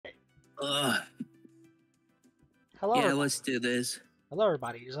Ugh. Hello, Yeah, everybody. let's do this. Hello,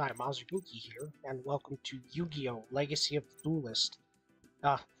 everybody. It is I, Mazubuki here, and welcome to Yu-Gi-Oh! Legacy of the Duelist.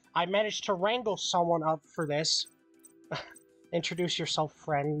 I managed to wrangle someone up for this. Introduce yourself,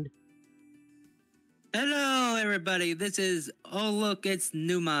 friend. Hello, everybody. This is look, it's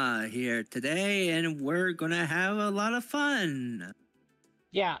Numa here today, and we're gonna have a lot of fun.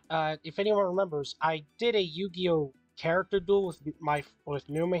 Yeah, if anyone remembers, I did a Yu-Gi-Oh! Character duel with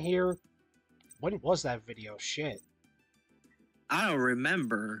Numa here. When was that video? Shit. I don't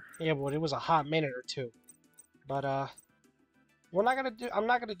remember. Yeah, but it was a hot minute or two. But I'm not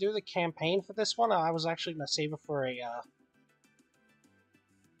gonna do the campaign for this one. I was actually gonna save it for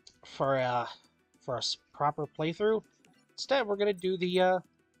a proper playthrough. Instead, we're gonna do the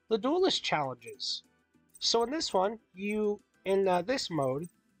duelist challenges. So in this one, this mode,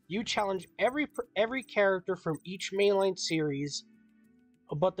 you challenge every character from each mainline series.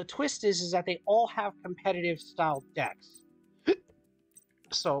 But the twist is that they all have competitive style decks.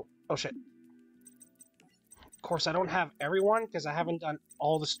 So, oh shit. Of course, I don't have everyone because I haven't done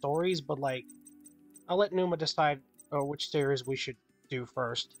all the stories, but like, I'll let Numa decide which series we should do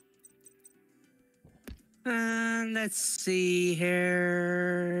first. Let's see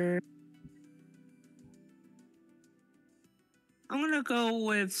here. I'm gonna go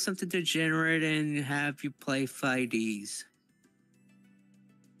with something degenerate and have you play fighties.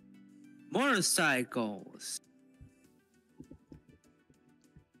 Motorcycles.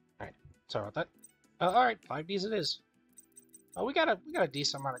 Alright, sorry about that. Alright, 5Ds it is. We got a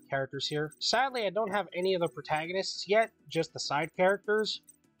decent amount of characters here. Sadly, I don't have any of the protagonists yet, just the side characters.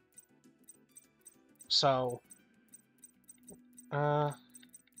 So, let's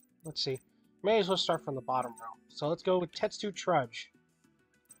see. May as well start from the bottom row. So let's go with Tetsu Trudge.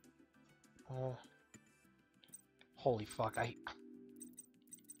 Holy fuck,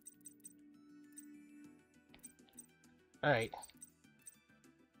 Alright.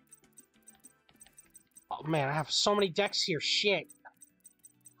 Oh man, I have so many decks here, shit!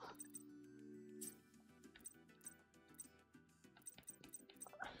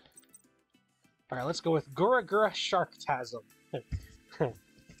 Alright, let's go with Gura Gura Sharktasm.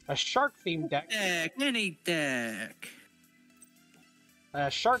 A shark-themed deck. Any deck.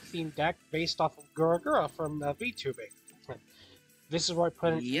 A shark-themed deck based off of Gura Gura from VTubing. This is where I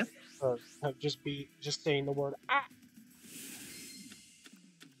put in. Yep. Just saying the word ah.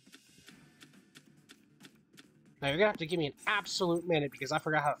 Now you're gonna have to give me an absolute minute because I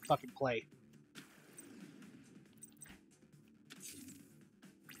forgot how to fucking play.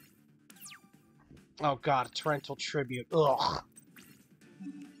 Oh god, Torrential Tribute. Ugh.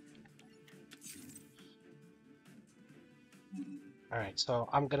 Alright, so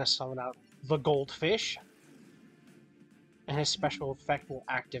I'm gonna summon out the Goldfish. And his special effect will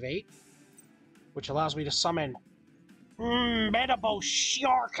activate, which allows me to summon Metabo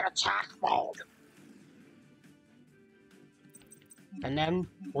Shark Attack Mode. And then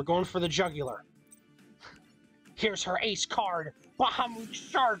we're going for the Jugular. Here's her ace card, Bahamut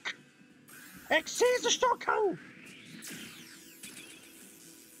Shark. Exceeds the Shoku!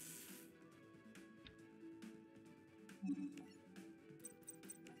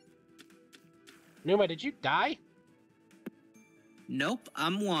 Numa, did you die? Nope,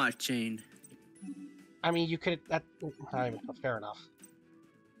 I'm watching. I mean, you could. Fair enough.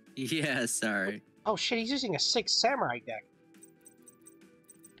 Yeah, sorry. Oh shit, he's using a 6 Samurai deck.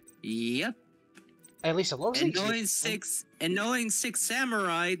 Yep. At least it looks like knowing six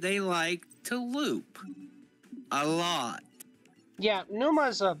samurai, they like to loop. A lot. Yeah,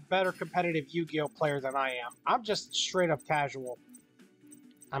 Numa's a better competitive Yu-Gi-Oh player than I am. I'm just straight up casual.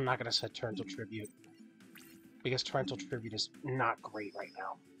 I'm not gonna set Torrential Tribute. Because Torrential Tribute is not great right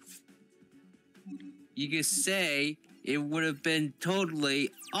now. You could say it would have been totally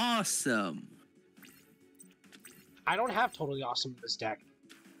awesome. I don't have Totally Awesome in this deck.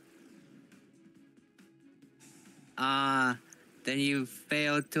 Then you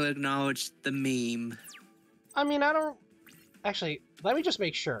failed to acknowledge the meme. I mean, I don't... Actually, let me just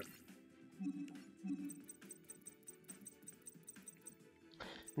make sure.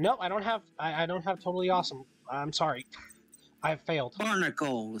 No, I don't have... I don't have Totally Awesome. I'm sorry. I've failed.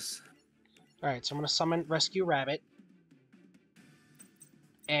 Barnacles. Alright, so I'm gonna summon Rescue Rabbit.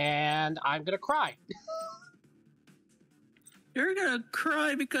 And I'm gonna cry. You're gonna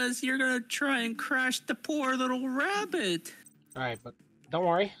cry because you're gonna try and crash the poor little rabbit. Alright, but don't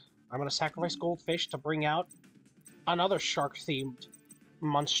worry. I'm gonna sacrifice Goldfish to bring out another shark-themed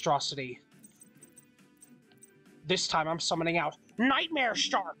monstrosity. This time I'm summoning out Nightmare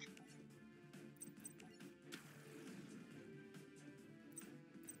Shark!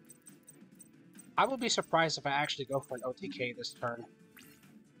 I will be surprised if I actually go for an OTK this turn.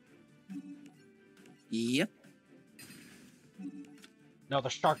 Yep. No, the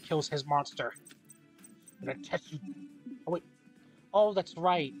shark kills his monster. I'm gonna test you. Oh wait. Oh, that's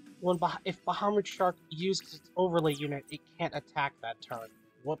right. If Bahamut Shark uses its overlay unit, it can't attack that turn.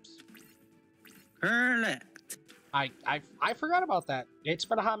 Whoops. Correct. I forgot about that. It's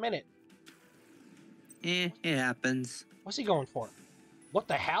been a hot minute. It happens. What's he going for? What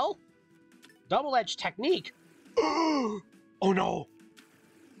the hell? Double-edged technique. Oh no.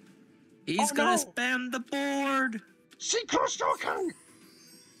 He's gonna spam the board. Synchro Shokan!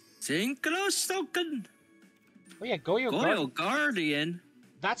 Synchro Shokan. Oh yeah, Goyo Guardian.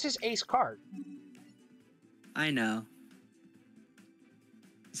 That's his ace card. I know.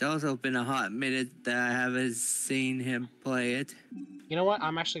 It's also been a hot minute that I haven't seen him play it. You know what?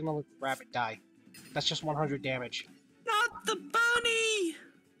 I'm actually gonna let the rabbit die. That's just 100 damage. Not the bunny!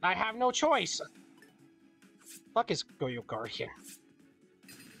 I have no choice. Fuck is Goyo Guardian.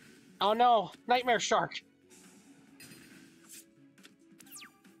 Oh no, Nightmare Shark.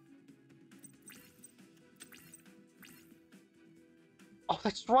 Oh,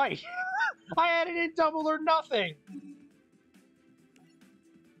 that's right. I added in double or nothing.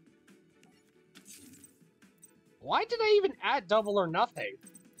 Why did I even add double or nothing?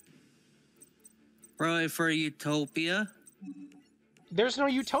 Probably for Utopia. There's no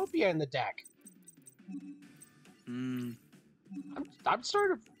Utopia in the deck. Hmm. I'm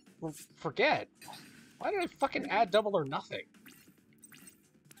starting to forget. Why did I fucking add double or nothing?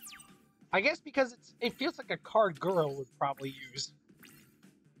 I guess because it feels like a card Guro would probably use.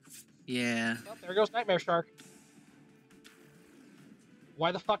 Yeah. Oh, there goes Nightmare Shark.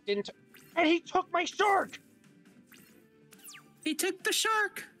 Why the fuck didn't... And he took my shark! He took the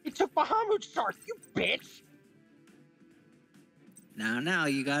shark! He took Bahamut's shark, you bitch! Now,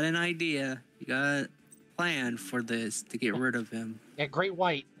 you got an idea. You got a plan for this to get rid of him. Yeah, Great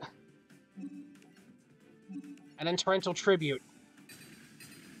White. And then Torrential Tribute.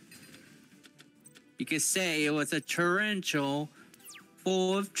 You could say it was a torrential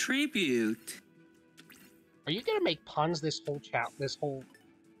full of tribute. Are you gonna make puns this whole chat? This whole...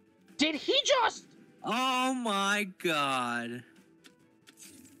 Did he just... Oh my god.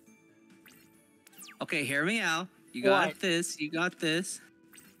 Okay, hear me out. You got What? this. You got this.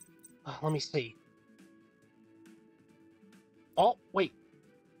 Let me see. Oh, wait.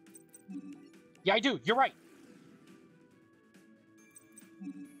 Yeah, I do. You're right.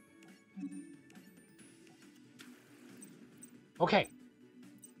 Okay.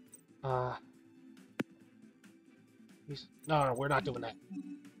 No, we're not doing that.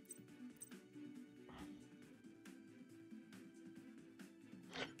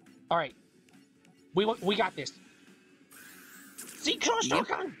 All right. We got this. See,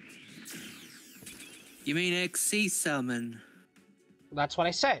 Shokan! You mean XC summon? That's what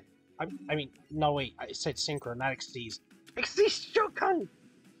I said. I mean, no, wait. I said Synchro, not Xyz. Xyz Shokan!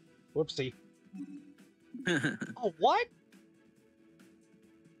 Whoopsie. Oh, what?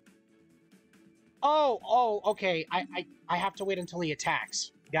 Oh, okay. I have to wait until he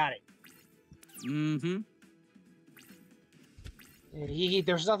attacks. Got it. Mm-hmm.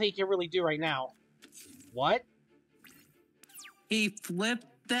 There's nothing he can really do right now. What? He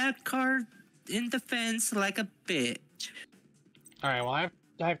flipped that card in defense like a bitch. Alright, well, I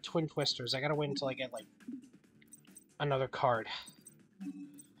have Twin Twisters. I gotta wait until I get, like, another card.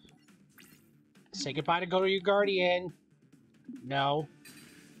 Say goodbye to Go to Your Guardian. No.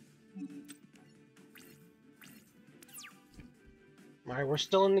 Alright, we're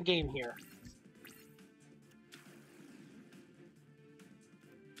still in the game here.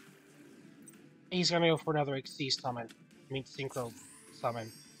 He's gonna go for another XC summon. I mean, Synchro summon.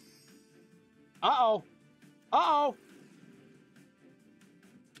 Uh-oh! Uh-oh!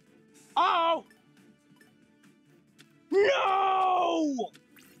 Uh-oh! No!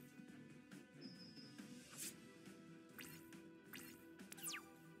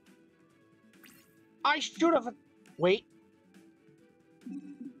 I should have... Wait.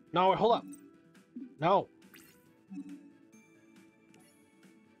 No, hold up. No.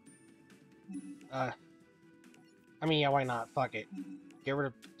 I mean, yeah, why not? Fuck it. Get rid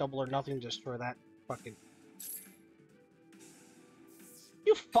of double or nothing, destroy that fucking...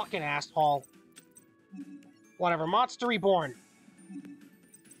 You fucking asshole. Whatever, Monster Reborn.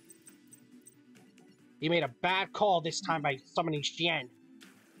 You made a bad call this time by summoning Xian.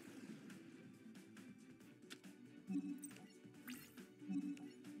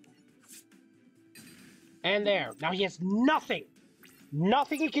 And there. Now he has nothing.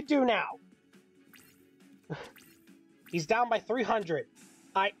 Nothing he can do now. He's down by 300.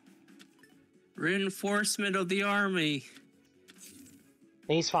 Reinforcement of the army.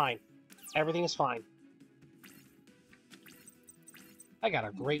 He's fine. Everything is fine. I got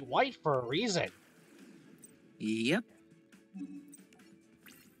a great white for a reason. Yep.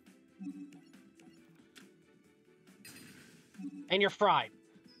 And you're fried.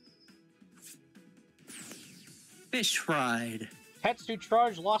 Fish fried. Tetsu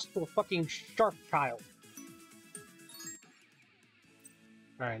charge lost to a fucking shark child.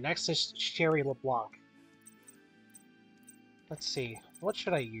 Alright, next is Sherry LeBlanc. Let's see. What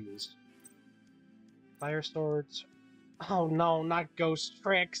should I use? Fire swords. Oh no, not ghost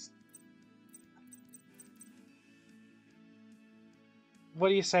tricks. What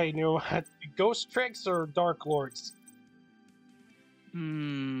do you say, New? Ghost tricks or Dark Lords?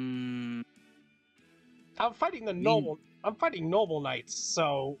 Hmm. I'm fighting the noble. I'm fighting noble knights,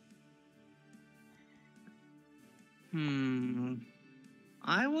 so.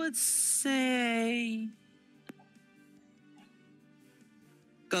 I would say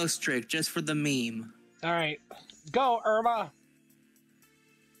Ghost Trick, just for the meme. All right, go Irma.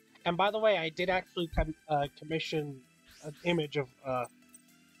 And by the way, I did actually commission an image of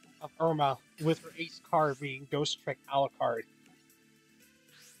Irma with her ace card being Ghost Trick a la carte.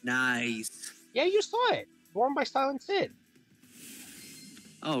 Nice. Yeah, you saw it. Worn by Silent Sid.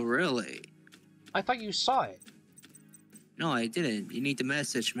 Oh, really? I thought you saw it. No, I didn't. You need to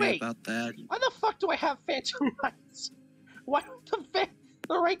message me about that. Why the fuck do I have Phantom Knights? Why the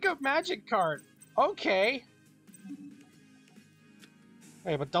rank up magic card? Okay.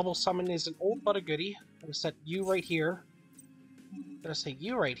 Hey, but double summon is an old but a goodie. I'm gonna set you right here. I'm gonna say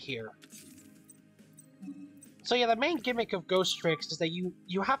you right here. So yeah, the main gimmick of Ghost Tricks is that you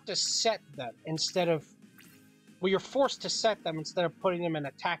have to set them instead of... Well, you're forced to set them instead of putting them in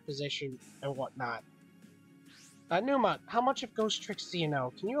attack position and whatnot. Numa, how much of Ghost Tricks do you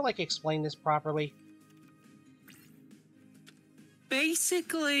know? Can you, like, explain this properly?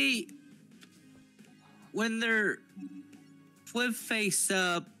 Basically, when they're flip face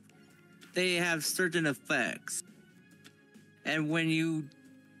up, they have certain effects. And when you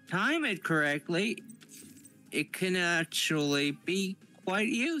time it correctly, it can actually be quite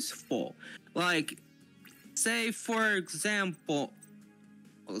useful. Like, say, for example...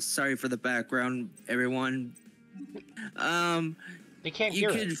 Oh, sorry for the background, everyone. They can't hear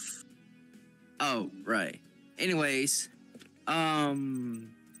it. Oh, right. Anyways, you can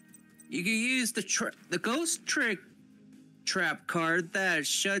use the Ghost Trick trap card that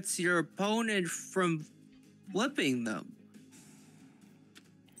shuts your opponent from flipping them.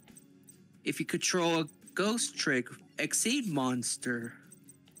 If you control a Ghost Trick Exceed monster.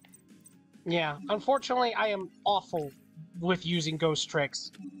 Yeah, unfortunately, I am awful with using Ghost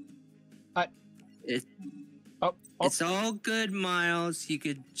Tricks. It's all good, Miles. You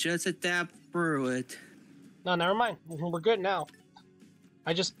could just adapt through it. No, never mind. We're good now.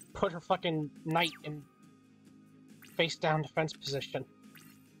 I just put her fucking knight in face-down defense position.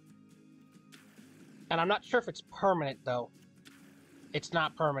 And I'm not sure if it's permanent, though. It's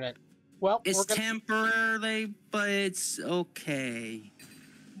not permanent. Well, it's temporarily, but it's okay.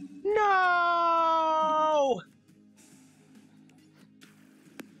 No!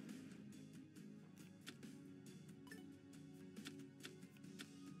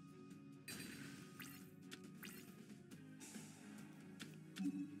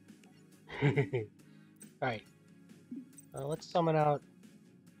 Alright. Let's summon out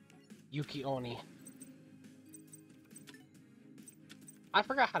Yuki-Oni. I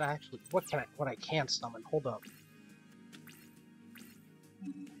forgot how to actually... What I can summon. Hold up.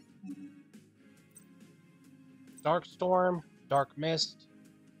 Dark Storm, Dark Mist,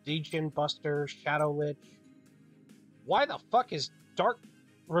 Legion Buster, Shadow Lich. Why the fuck is Dark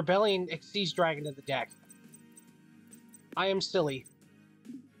Rebellion Xyz Dragon in the deck? I am silly.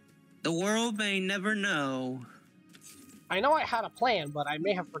 The world may never know. I know I had a plan, but I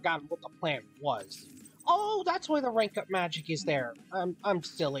may have forgotten what the plan was. Oh, that's why the rank up magic is there. I'm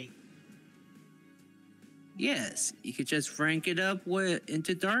silly. Yes, you could just rank it up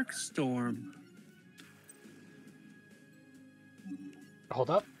into Darkstorm. Hold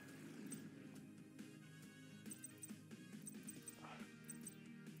up.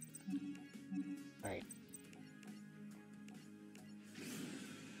 Alright.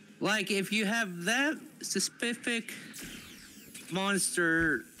 Like, if you have that specific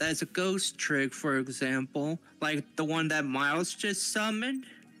monster that's a Ghost Trick, for example, like the one that Miles just summoned.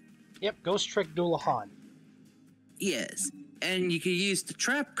 Yep, Ghost Trick Dullahan. Yes, and you can use the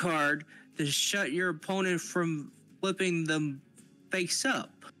trap card to shut your opponent from flipping them face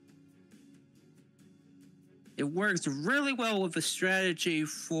up. It works really well with a strategy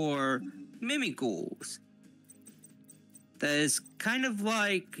for Mimighouls. That is kind of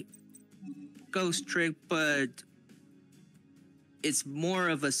like Ghost Trick, but it's more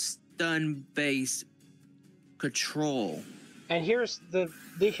of a stun-based control. And here's one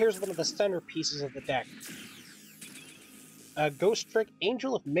of the centerpieces of the deck. Ghost Trick,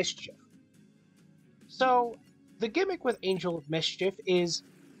 Angel of Mischief. So, the gimmick with Angel of Mischief is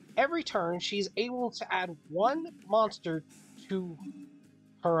every turn she's able to add one monster to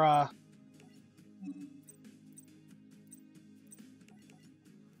her,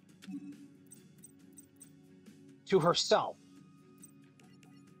 to herself.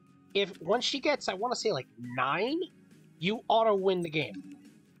 Once she gets, I want to say like 9, you auto win the game.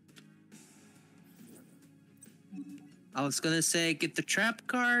 I was gonna say get the trap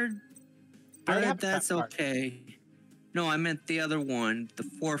card, but that's okay. No, I meant the other one, the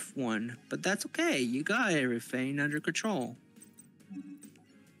 4th one. But that's okay. You got everything under control.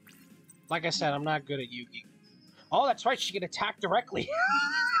 Like I said, I'm not good at Yugi. Oh, that's right. She can attack directly.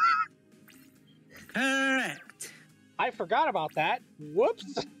 Correct. I forgot about that.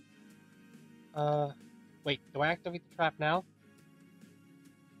 Whoops. Wait. Do I activate the trap now?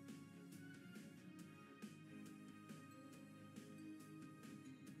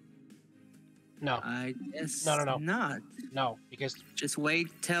 No. I guess No. not. No, because... Just wait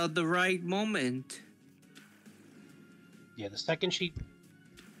till the right moment. Yeah, the second she...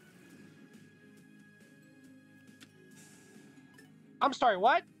 I'm sorry,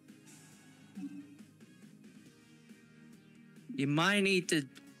 what? You might need to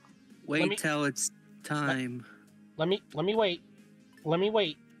wait till it's time. Let me wait. Let me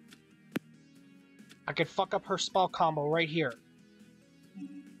wait. I could fuck up her spell combo right here.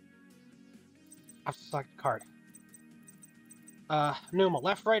 I have to select a card. Numa,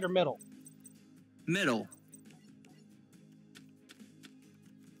 left, right, or middle? Middle.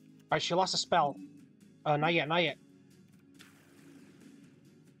 Alright, she lost a spell. Not yet, not yet.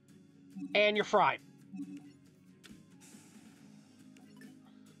 And you're fried.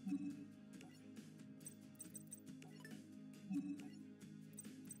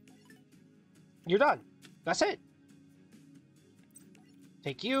 You're done. That's it.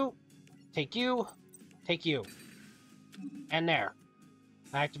 Take you, take you, take you. And there.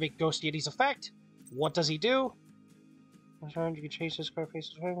 I activate Ghost Deity's effect. What does he do? You can chase this card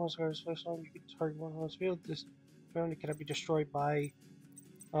faces away. Once card is placed on, you can target one on this field. This turn cannot be destroyed by...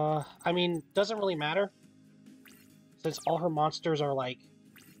 I mean, doesn't really matter. Since all her monsters are like...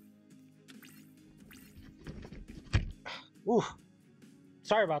 Ooh.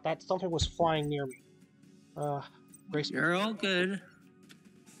 Sorry about that. Something was flying near me. Grace. You're all good.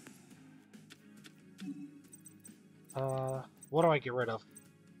 What do I get rid of?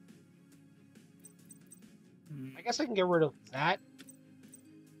 I guess I can get rid of that.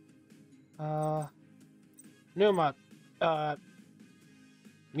 Numa,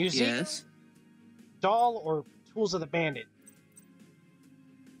 museum, Yes. doll, or tools of the bandit?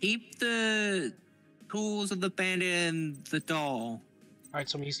 Keep the tools of the bandit and the doll. Alright,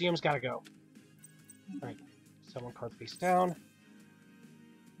 so museum's gotta go. Alright, summon card face down.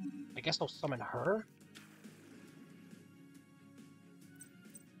 I guess I'll summon her.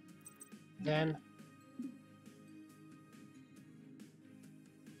 Then...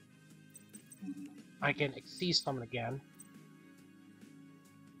 I can Exceed summon again.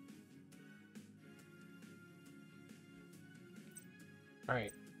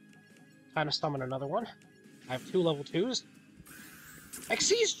 Alright. Time to summon another one. I have 2 level 2s.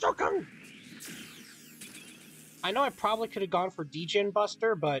 Exceed Strokum! I know I probably could have gone for Degen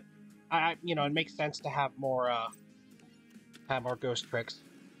Buster, but you know, it makes sense to have more ghost tricks.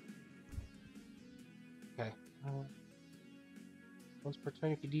 Okay. Once per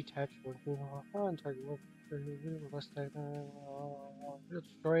turn, you can detach one target less type.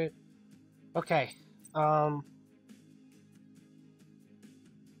 Destroy it. Okay.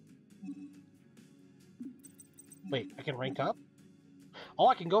 Wait, I can rank up? Oh,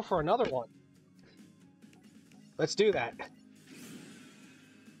 I can go for another one. Let's do that.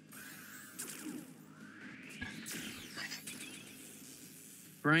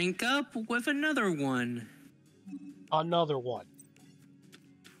 Rank up with another one. Another one.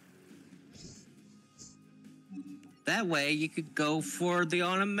 That way you could go for the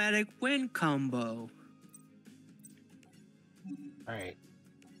automatic win combo. Alright.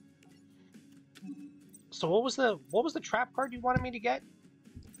 So what was the trap card you wanted me to get?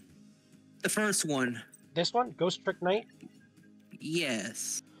 The first one. This one? Ghost Trick Knight?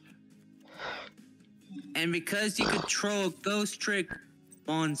 Yes. And because you control a Ghost Trick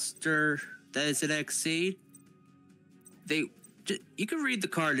monster that is an Exceed, You can read the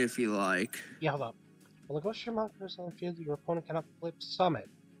card if you like. Yeah, hold up. Well, the ghost markers on the field, your opponent cannot flip summit.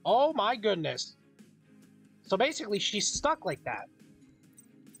 Oh my goodness! So basically, she's stuck like that.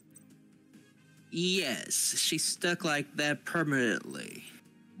 Yes, she's stuck like that permanently.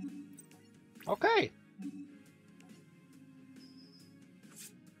 Okay.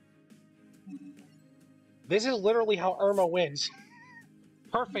 This is literally how Irma wins.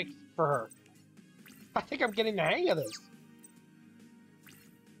 Perfect for her. I think I'm getting the hang of this.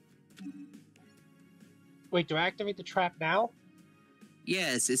 Wait, do I activate the trap now?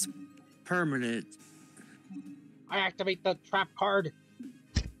 Yes, it's permanent. I activate the trap card.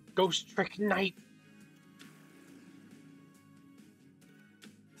 Ghost Trick Knight.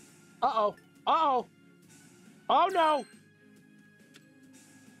 Uh-oh. Uh-oh. Oh, no.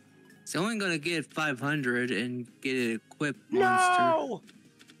 It's only gonna get 500 and get an equipped No! monster.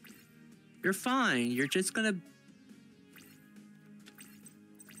 You're fine. You're just gonna...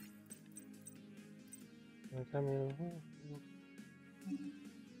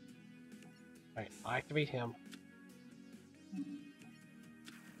 Alright, I'll activate him.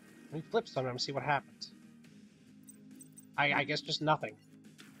 Let me flip some of them and see what happens. I guess just nothing.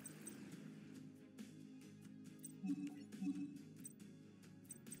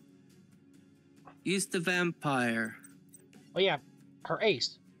 Use the vampire. Oh yeah, her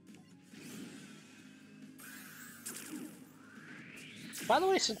ace. By the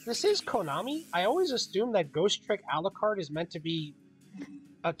way, since this is Konami, I always assume that Ghost Trick Alucard is meant to be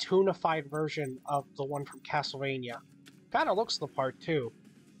a tunified version of the one from Castlevania. Kinda looks the part too.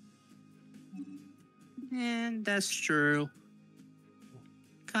 And that's true.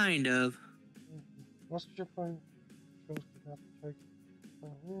 Kind of. What's your point?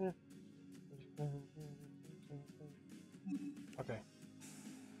 Okay.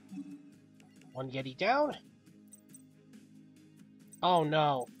 One Yeti down. Oh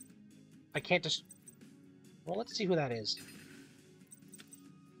no. I can't just... Well, let's see who that is.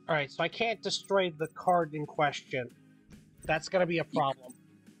 Alright, so I can't destroy the card in question. That's gonna be a problem.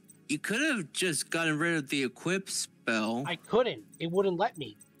 You could have just gotten rid of the equip spell. I couldn't. It wouldn't let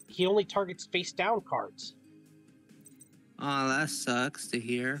me. He only targets face-down cards. Oh, that sucks to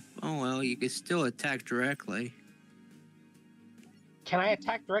hear. Oh well, you can still attack directly. Can I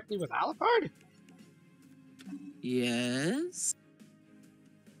attack directly with Alucard? Yes.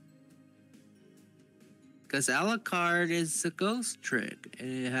 Because Alucard is a ghost trick,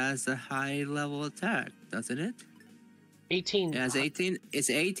 and it has a high level attack, doesn't it? 18. It has 18. It's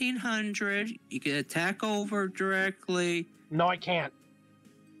 1800. You can attack over directly. No, I can't.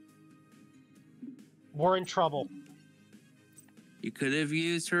 We're in trouble. You could have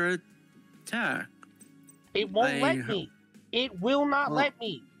used her attack. It won't let me. It will not let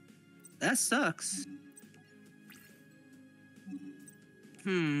me. That sucks.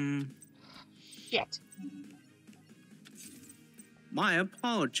 Shit. My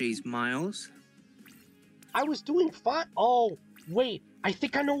apologies, Miles. I was doing fine. Oh, wait. I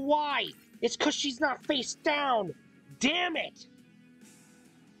think I know why. It's because she's not face down. Damn it.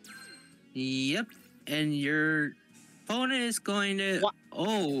 Yep. And your opponent is going to... What?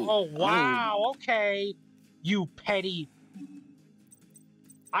 Oh, wow. Oh. Okay. You petty...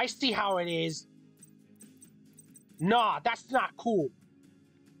 I see how it is. Nah, that's not cool.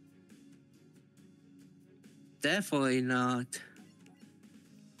 Definitely not.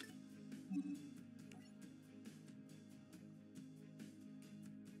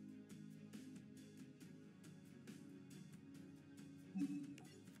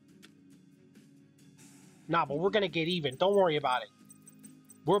 Nah, but we're gonna get even. Don't worry about it.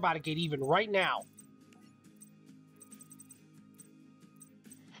 We're about to get even right now.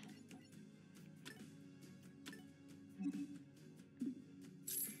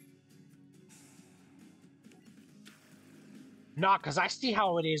 Nah, because I see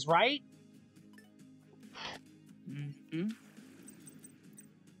how it is, right? Mm-hmm.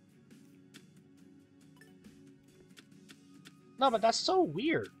 No, but that's so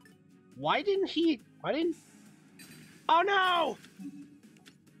weird. Why didn't... Oh, no!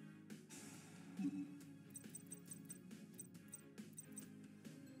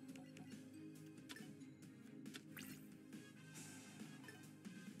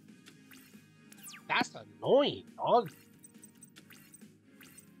 That's annoying, dog.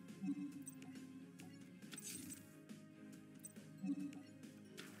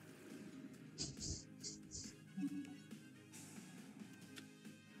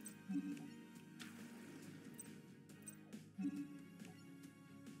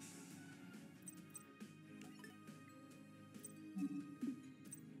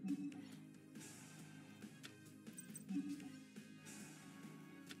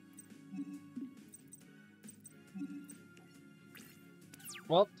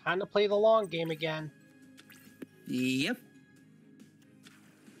 Well, time to play the long game again. Yep.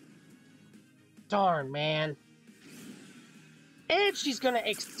 Darn, man. And she's gonna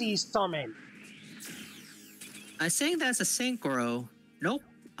XC summon. I think that's a synchro. Nope.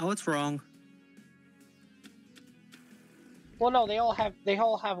 I was wrong. Well, no, they all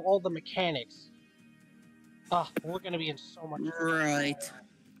have all the mechanics. We're gonna be in so much trouble. Right.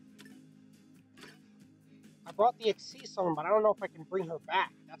 I brought the XC summon, but I don't know if I can bring her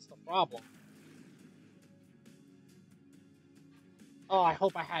back. That's the problem. Oh, I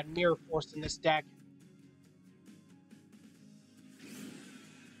hope I had Mirror Force in this deck.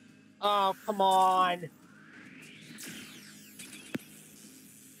 Oh, come on.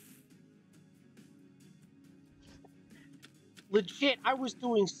 Legit, I was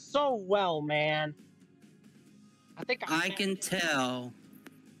doing so well, man. I can tell.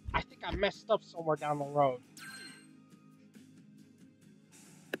 I think I messed up somewhere down the road.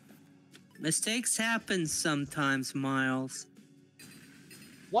 Mistakes happen sometimes, Miles.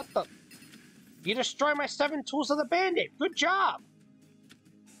 What the? You destroy my 7 tools of the bandit. Good job.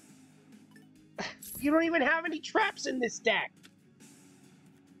 You don't even have any traps in this deck.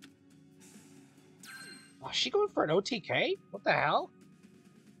 Oh, is she going for an OTK? What the hell?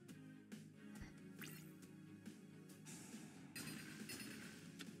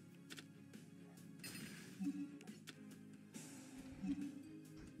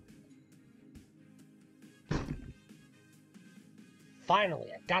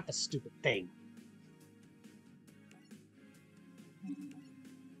 Finally, I got the stupid thing.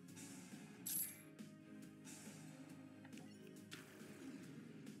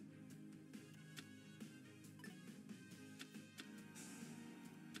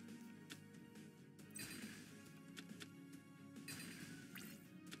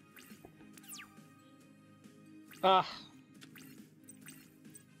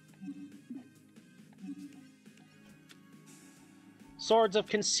 Swords of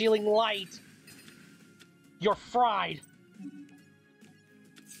Concealing Light. You're fried.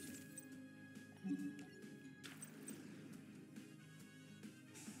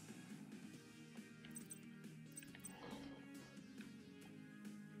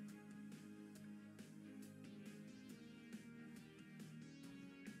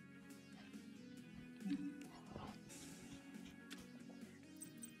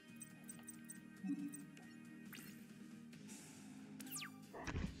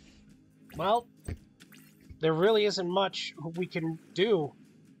 Well, there really isn't much we can do.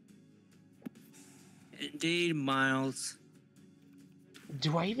 Indeed, Miles.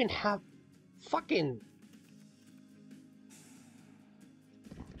 Do I even have fucking...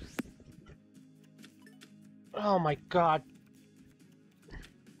 Oh my god.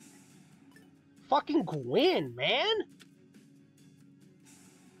 Fucking Gwen, man!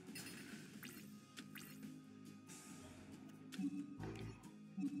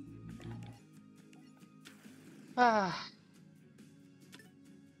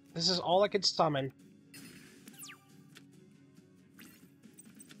 This is all I could summon.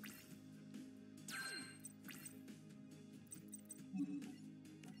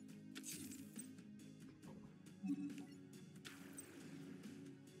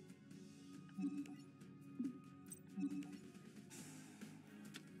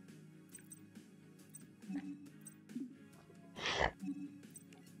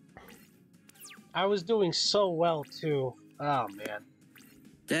 I was doing so well, too. Oh, man.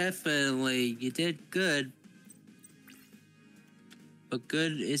 Definitely, you did good. But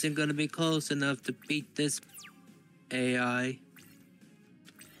good isn't going to be close enough to beat this AI.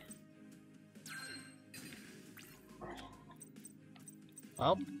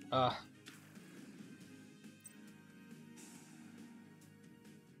 Well, I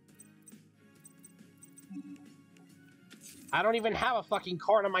don't even have a fucking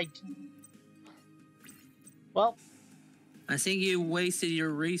card on my... Well... I think you wasted your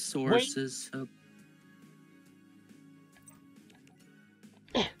resources.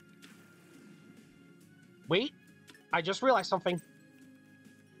 Wait, I just realized something.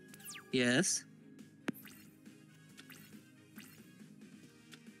 Yes?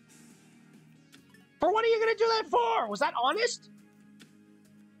 For what are you gonna do that for? Was that honest?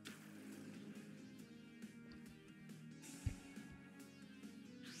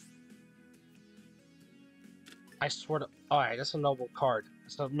 I swear to... Alright, that's a noble card.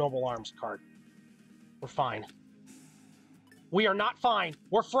 It's a noble arms card. We're fine. We are not fine.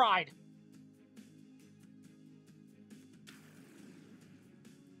 We're fried.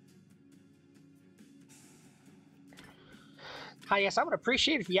 Hi, yes, I would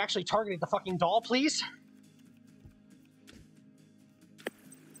appreciate if you actually targeted the fucking doll, please.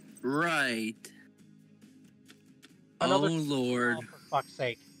 Right. Another... Oh, Lord. Oh, for fuck's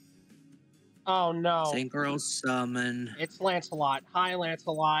sake. Oh, no. Synchro summon. It's Lancelot. Hi,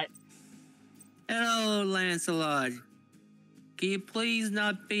 Lancelot. Hello, Lancelot. Can you please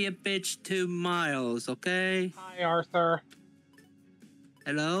not be a bitch to Miles, okay? Hi, Arthur.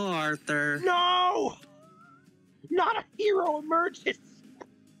 Hello, Arthur. No! Not a hero emerges!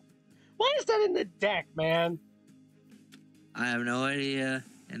 Why is that in the deck, man? I have no idea,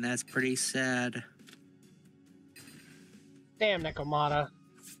 and that's pretty sad. Damn, Nekomata.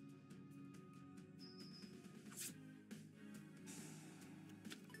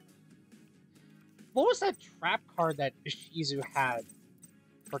 What was that trap card that Ishizu had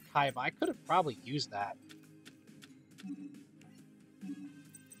for Kaiba? I could have probably used that.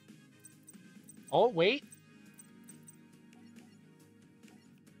 Oh, wait.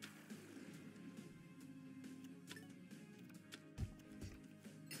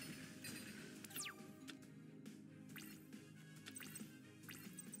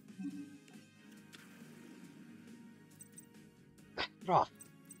 Draw.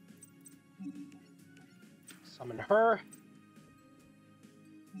 Summon her.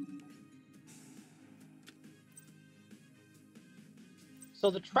 So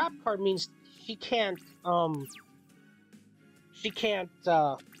the trap card means she can't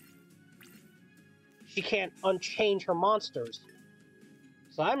unchange her monsters.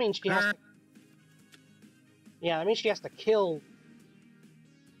 So that means she has to... Yeah, that means she has to kill...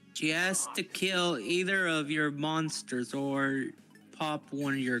 She has to kill either of your monsters or pop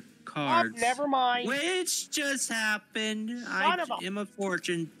one of your cards. Oh, never mind. Which just happened. Son of a... am a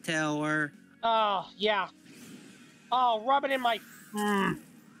fortune teller. Oh, yeah. Oh, rub it in my...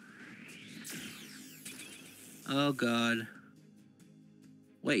 Oh, God.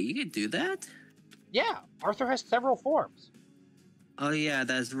 Wait, you can do that? Yeah, Arthur has several forms. Oh, yeah,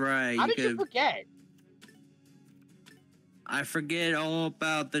 that's right. How did you forget? I forget all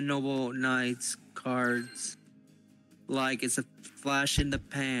about the Noble Knights cards. Like it's a flash in the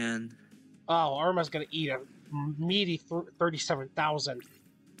pan. Oh, Irma's gonna eat a meaty 37,000.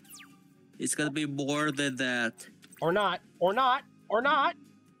 It's gonna be more than that. Or not. Or not. Or not.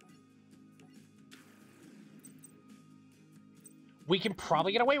 We can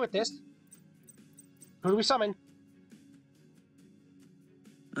probably get away with this. Who do we summon?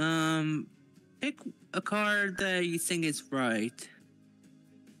 Pick a card that you think is right.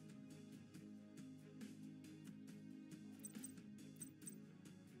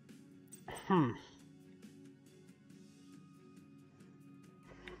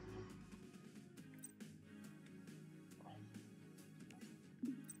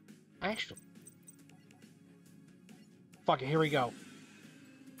 Actually. Fuck it, here we go.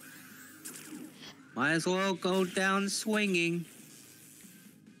 Might as well go down swinging.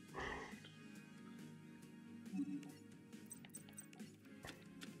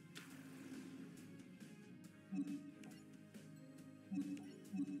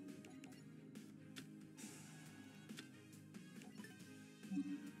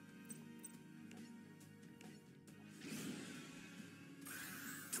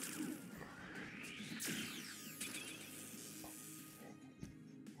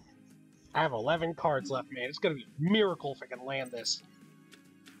 I have 11 cards left, man. It's gonna be a miracle if I can land this.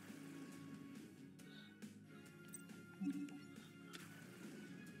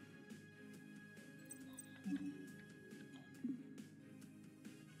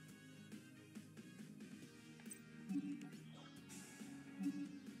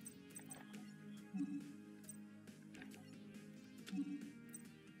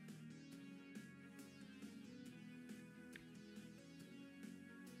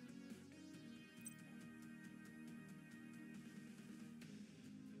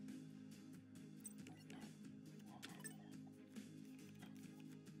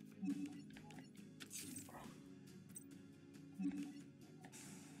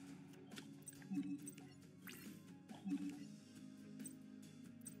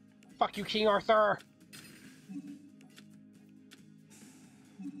 Fuck you, King Arthur!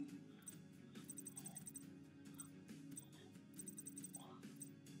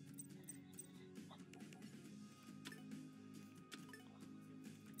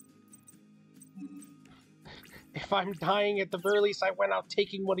 If I'm dying, at the very least I went out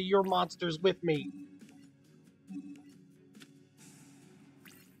taking one of your monsters with me.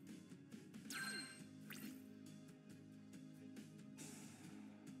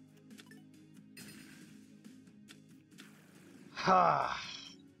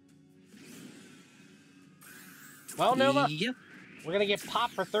 Well, Nova, Yep. we're gonna get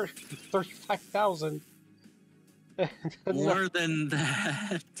popped for 35,000. More than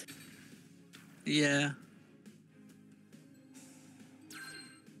that. Yeah.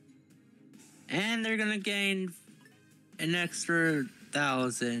 And they're gonna gain an extra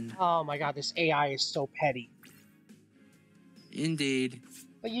 1,000. Oh my god, this AI is so petty. Indeed.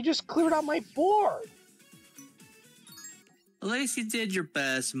 But you just cleared out my board! At least you did your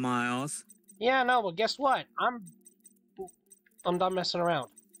best, Miles. Yeah, no, but guess what? I'm done messing around.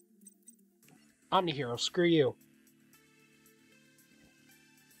 I'm the hero, screw you.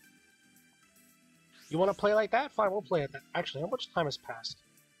 You want to play like that? Fine, we'll play it. Actually, how much time has passed?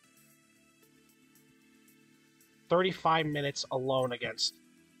 35 minutes alone against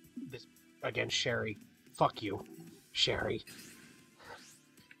Sherry. Fuck you, Sherry.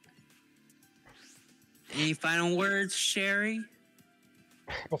 Any final words, Sherry?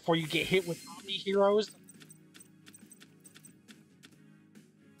 Before you get hit with Omni Heroes?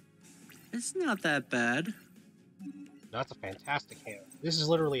 It's not that bad. That's a fantastic hand. This is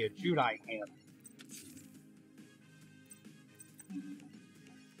literally a Judai hand.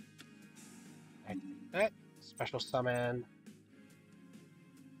 Activate that. Special summon.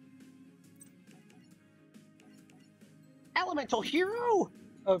 Elemental Hero!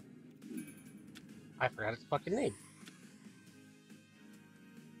 I forgot its fucking name.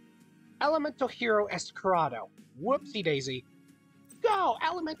 Elemental Hero Escarado. Whoopsie daisy. Go,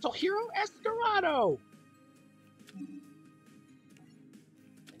 Elemental Hero Escarado!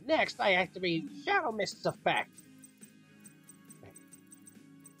 Next, I activate Shadow Mist's effect. Okay.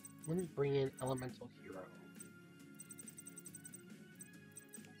 Let me bring in Elemental Hero.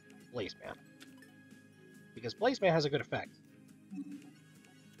 Blazeman. Because Blazeman has a good effect.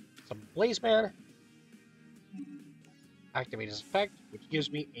 So Blazeman, activate his effect, which gives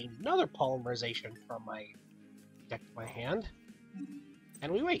me another polymerization from my deck to my hand.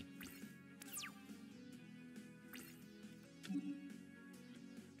 And we wait.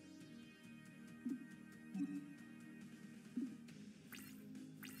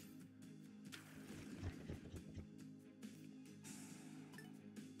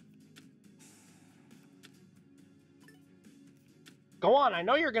 Go on, I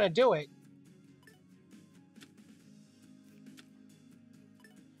know you're gonna do it.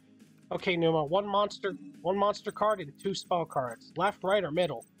 Okay, Numa, one monster card and 2 spell cards. Left, right, or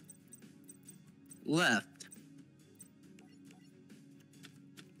middle? Left.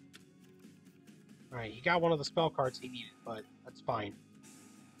 Alright, he got one of the spell cards he needed, but that's fine.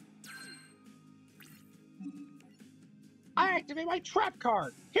 I activate my trap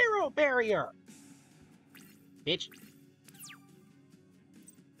card! Hero Barrier! Bitch.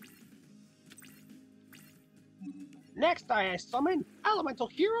 Next, I summon Elemental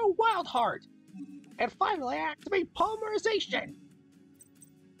Hero Wildheart! And finally, I activate Polymerization!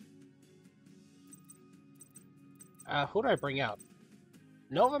 Who do I bring out?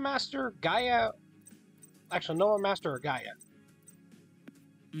 Nova Master, Gaia... Actually, Nova Master or Gaia?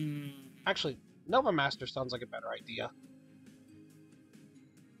 Actually, Nova Master sounds like a better idea.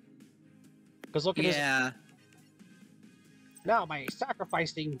 Because look at his... Now, by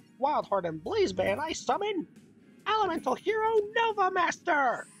sacrificing Wildheart and Blazeman, I summon Elemental Hero Nova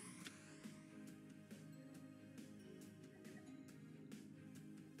Master!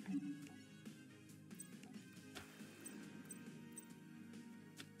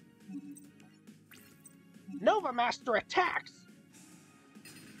 Nova Master attacks!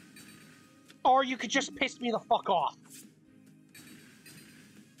 Or you could just piss me the fuck off.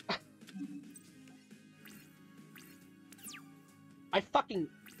 I fucking...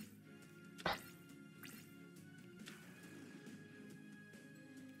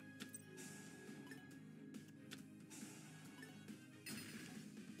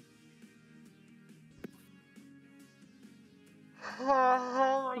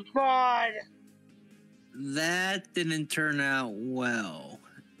 Oh my god! That didn't turn out well.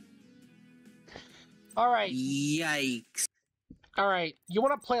 Alright. Yikes. Alright, you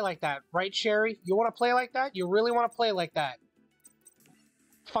want to play like that, right, Sherry? You want to play like that? You really want to play like that?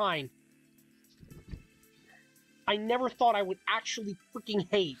 Fine. I never thought I would actually freaking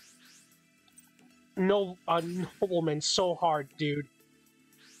hate Nobleman so hard, dude.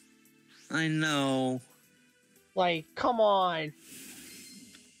 I know. Like, come on.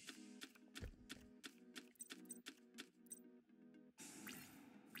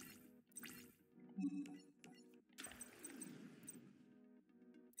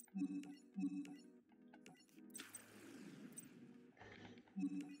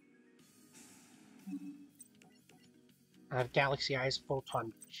 I have Galaxy Eyes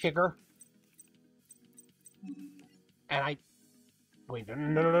Photon Chigger. And I... Wait,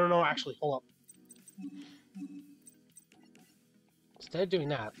 no, actually, hold up. Instead of doing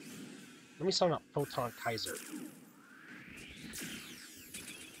that, Let me summon up Photon Kaiser.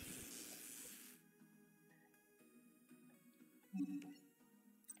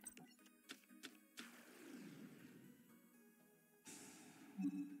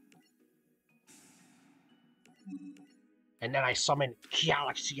 And then I summon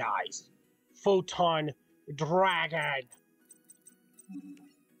Galaxy Eyes. Photon Dragon.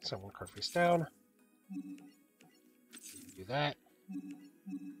 Summon one card face down. Do that.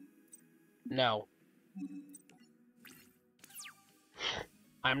 No.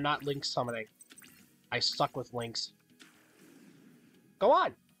 I'm not Link summoning. I suck with Links. Go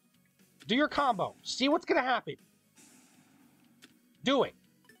on! Do your combo. See what's gonna happen. Do it.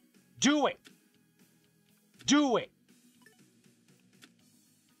 Do it. Do it.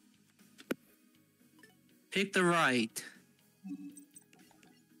 Pick the right.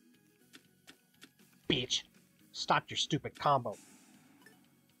 Bitch. Stop your stupid combo.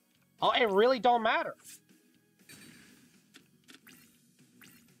 Oh, it really don't matter.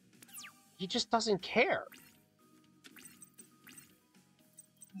 He just doesn't care.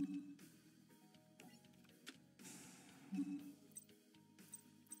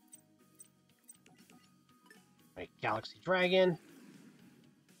 Right, Galaxy Dragon.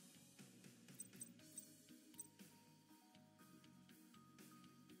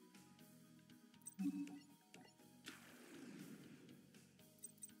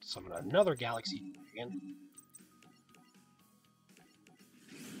 Summon another Galaxy Dragon.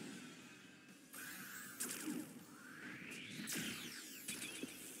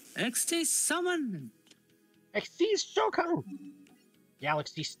 XT summon! XT's Shokan!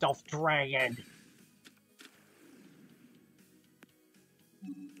 Galaxy Stealth Dragon.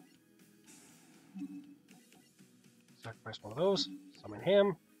 Sacrifice one of those. Summon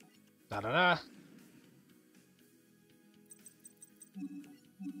him. Da-da-da.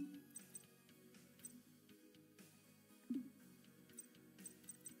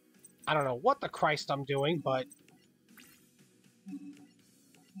 I don't know what the Christ I'm doing, but...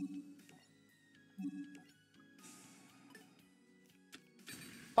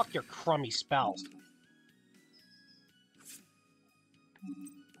 Fuck your crummy spells.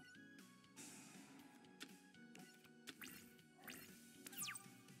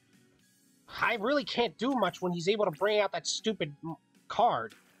 I really can't do much when he's able to bring out that stupid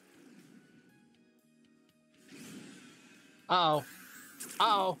card. Uh-oh.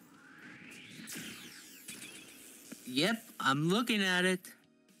 Uh-oh. Yep, I'm looking at it.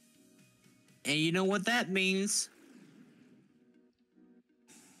 And you know what that means?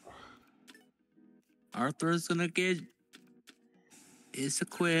 Arthur's gonna get his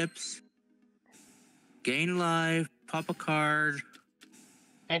equips, gain life, pop a card.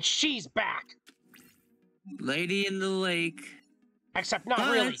 And she's back! Lady in the Lake. Except not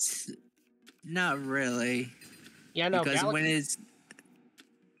really. Not really. Yeah, no, because when it's...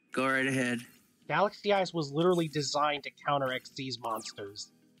 Go right ahead. Galaxy Eyes was literally designed to counter XD's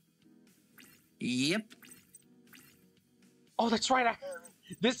monsters. Yep. Oh, that's right.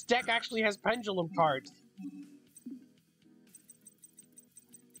 This deck actually has pendulum cards.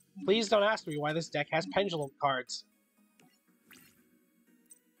 Please don't ask me why this deck has pendulum cards.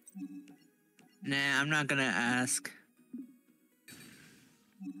 Nah, I'm not gonna ask.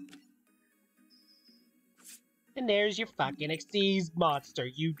 And there's your fucking XD's monster,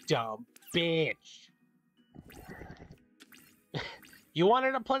 you dumb bitch. You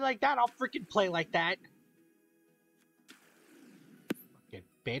wanted to play like that? I'll freaking play like that. Fucking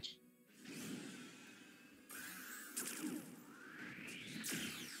bitch.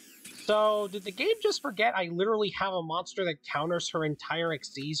 So, did the game just forget I literally have a monster that counters her entire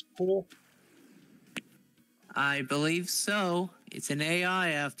XD's pool? I believe so. It's an AI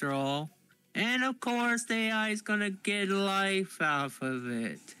after all. And of course, the AI is gonna get life off of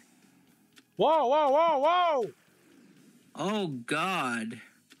it. Whoa, whoa, whoa, whoa! Oh, God.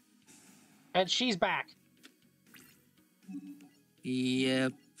 And she's back.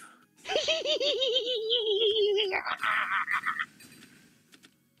 Yep.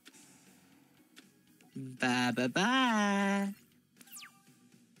 Bye, bye, bye.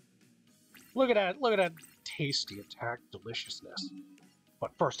 Look at that tasty attack deliciousness. But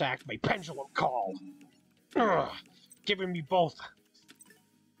first activate Pendulum Call. Ugh, giving me both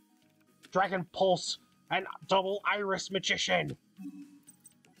Dragon Pulse and Double Iris Magician.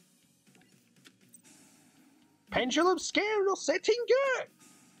 Pendulum Scale setting good.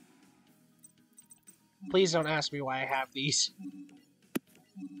 Please don't ask me why I have these.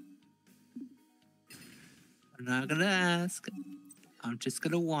 I'm not gonna ask. I'm just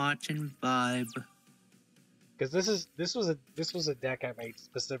gonna watch and vibe. because this was a deck I made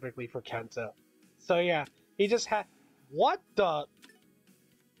specifically for Kenta. So yeah, he just had what the.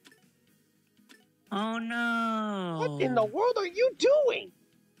 Oh no! What in the world are you doing?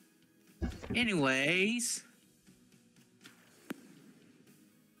 Anyways,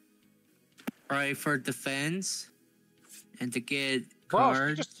 right for defense and to get Bro,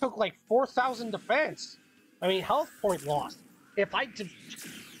 cards. she just took like 4,000 defense. I mean, health point lost. If I did,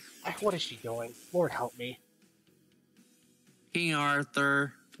 what is she doing? Lord help me. King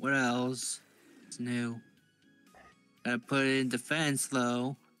Arthur. What else? It's new. Gotta put it in defense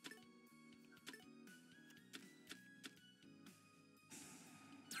though.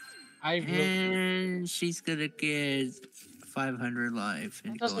 And she's gonna get 500 life.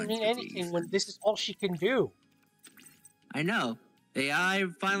 That doesn't mean anything when this is all she can do. I know. The AI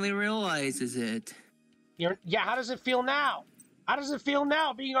finally realizes it. Yeah, how does it feel now? How does it feel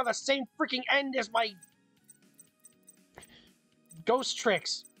now being on the same freaking end as my ghost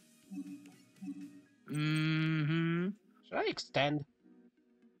tricks? Mm-hmm. Should I extend?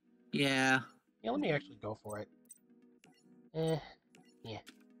 Yeah. Yeah, let me actually go for it. Yeah.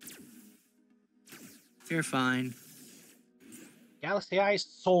 You're fine. Galaxy Eyes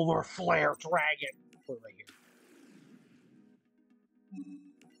Solar Flare Dragon. Put it right here.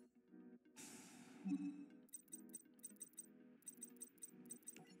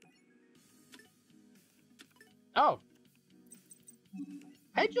 Oh.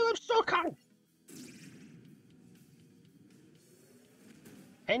 Pendulum Sokan!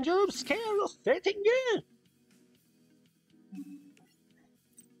 Pendulum Scale Setting in!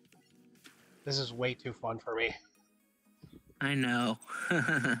 This is way too fun for me. I know.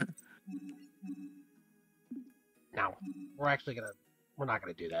 No, we're not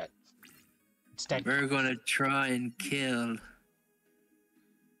gonna do that. Instead, we're gonna try and kill.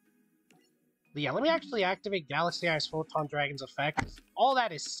 Yeah, let me actually activate Galaxy Eyes Photon Dragon's effect. All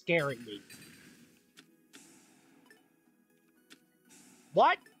that is scaring me.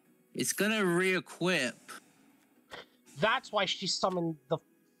 What? It's gonna re-equip. That's why she summoned the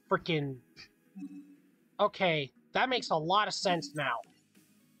freaking... Okay, that makes a lot of sense now.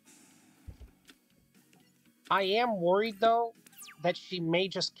 I am worried, though, that she may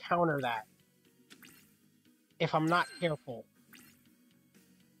just counter that. If I'm not careful.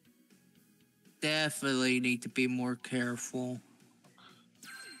 Definitely need to be more careful.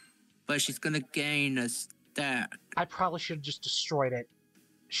 But she's gonna gain a stack. I probably should have just destroyed it.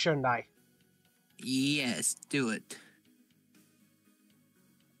 Shouldn't I? Yes, do it.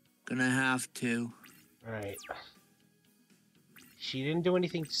 Gonna have to. Alright. She didn't do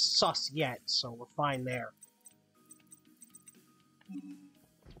anything sus yet, so we're fine there.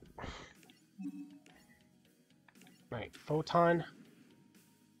 Right, Photon.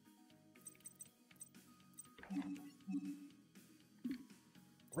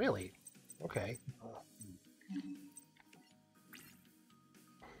 Really? Okay.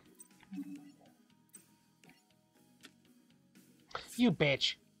 You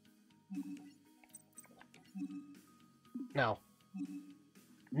bitch. No.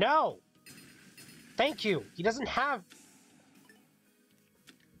 No! Thank you! He doesn't have...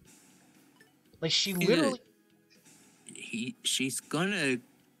 Like, she literally... She's gonna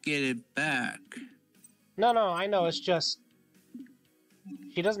get it back. No, I know, it's just...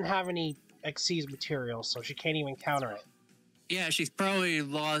 She doesn't have any Xyz material, so she can't even counter it. Yeah, she's probably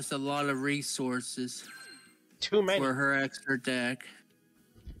lost a lot of resources. Too many. For her extra deck.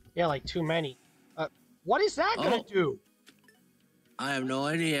 Yeah, like too many. What is that gonna do? I have no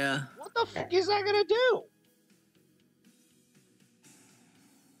idea. What the fuck is that gonna do?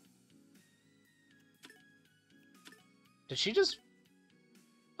 Did she just...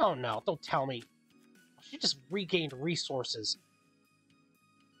 Oh no, don't tell me. She just regained resources.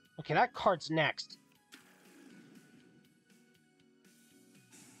 Okay, that card's next.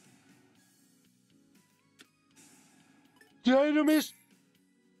 Dynamis!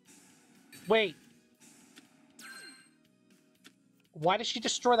 Wait. Why did she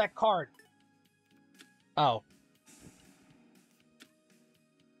destroy that card? Oh.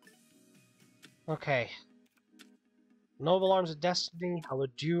 Okay. Noble Arms of Destiny,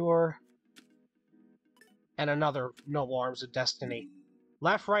 Halladure, and another Noble Arms of Destiny.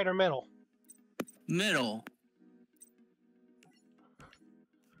 Left, right, or middle? Middle.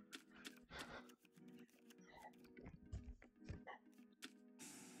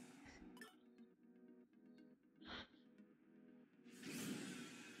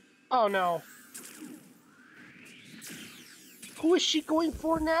 Oh no. Who is she going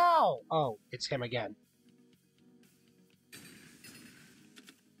for now? Oh, it's him again.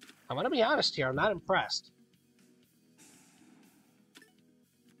 I'm gonna be honest here, I'm not impressed.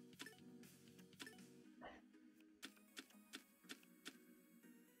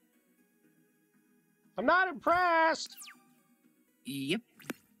 I'm not impressed! Yep.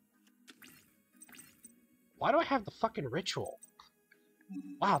 Why do I have the fucking ritual?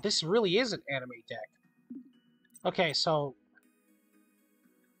 Wow, this really is an anime deck. Okay, so...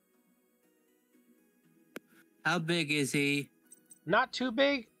 How big is he? Not too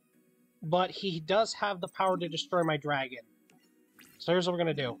big, but he does have the power to destroy my dragon. So here's what we're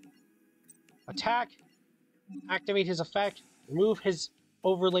gonna do. Attack, activate his effect, remove his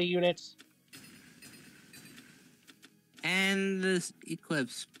overlay units. And this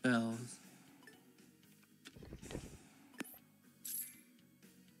eclipse spells.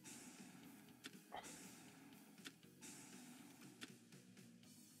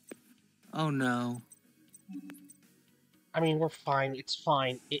 Oh no. I mean, we're fine. It's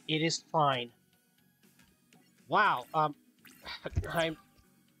fine. It is fine. Wow. I'm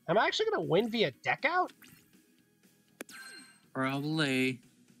actually gonna win via deck out. Probably.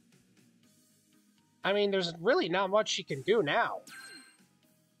 I mean, there's really not much she can do now.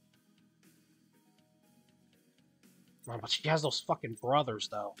 Oh, but she has those fucking brothers,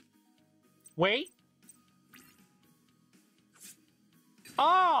 though. Wait.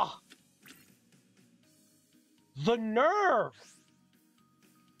 Ah! Oh! The nerve!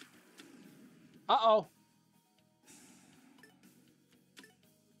 Uh-oh.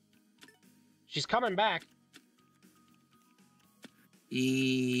 She's coming back.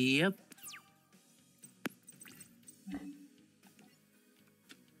 Yep.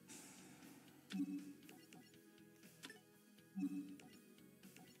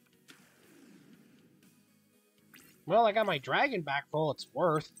 Well, I got my dragon back for all it's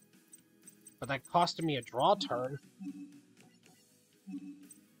worth. But that costed me a draw turn.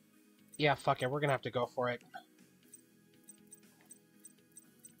 Yeah, fuck it. We're gonna have to go for it.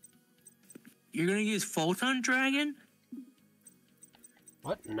 You're gonna use Photon Dragon?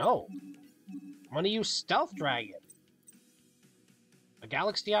 What? No. I'm gonna use Stealth Dragon. A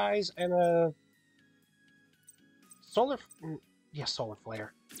Galaxy Eyes and a... Solar... Yeah, Solar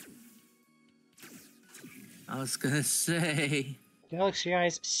Flare. I was gonna say... Galaxy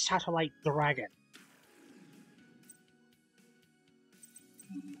Eyes Satellite Dragon.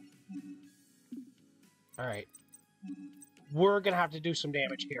 Alright. We're gonna have to do some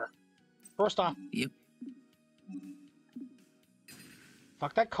damage here. First off... Yep.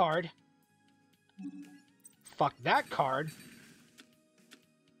 Fuck that card. Fuck that card.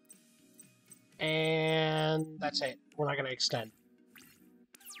 And that's it. We're not gonna extend.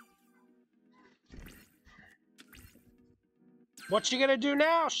 What you gonna do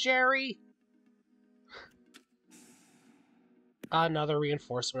now, Sherry? Another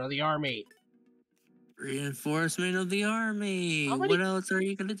reinforcement of the army. Reinforcement of the army. What else are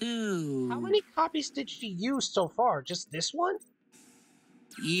you gonna do? How many copies did she use so far? Just this one?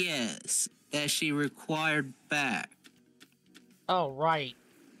 Yes, that she required back. Oh, right.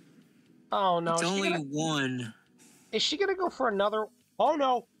 Oh, no. It's only one. Is she gonna go for another? Oh,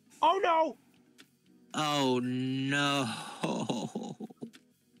 no. Oh, no. Oh, no.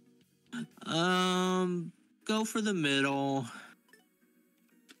 Go for the middle.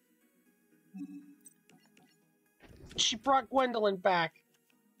 She brought Gwendolyn back.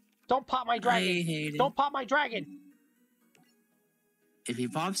 Don't pop my dragon. I hate it. Don't pop my dragon. If he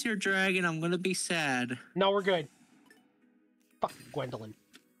pops your dragon, I'm gonna be sad. No, we're good. Fuck Gwendolyn.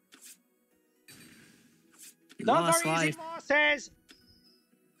 You Those lost are easy life. bosses.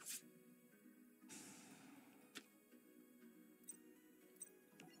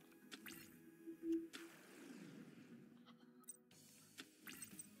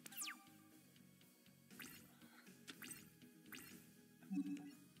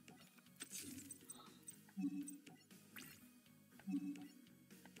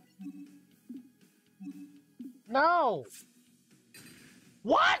 No!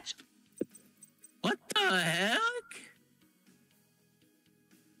 What? What the heck?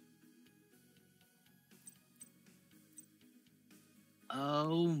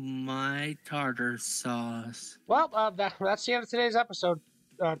 Oh my tartar sauce. Well, that's the end of today's episode.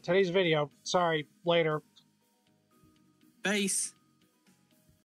 Today's video. Sorry, later. Base.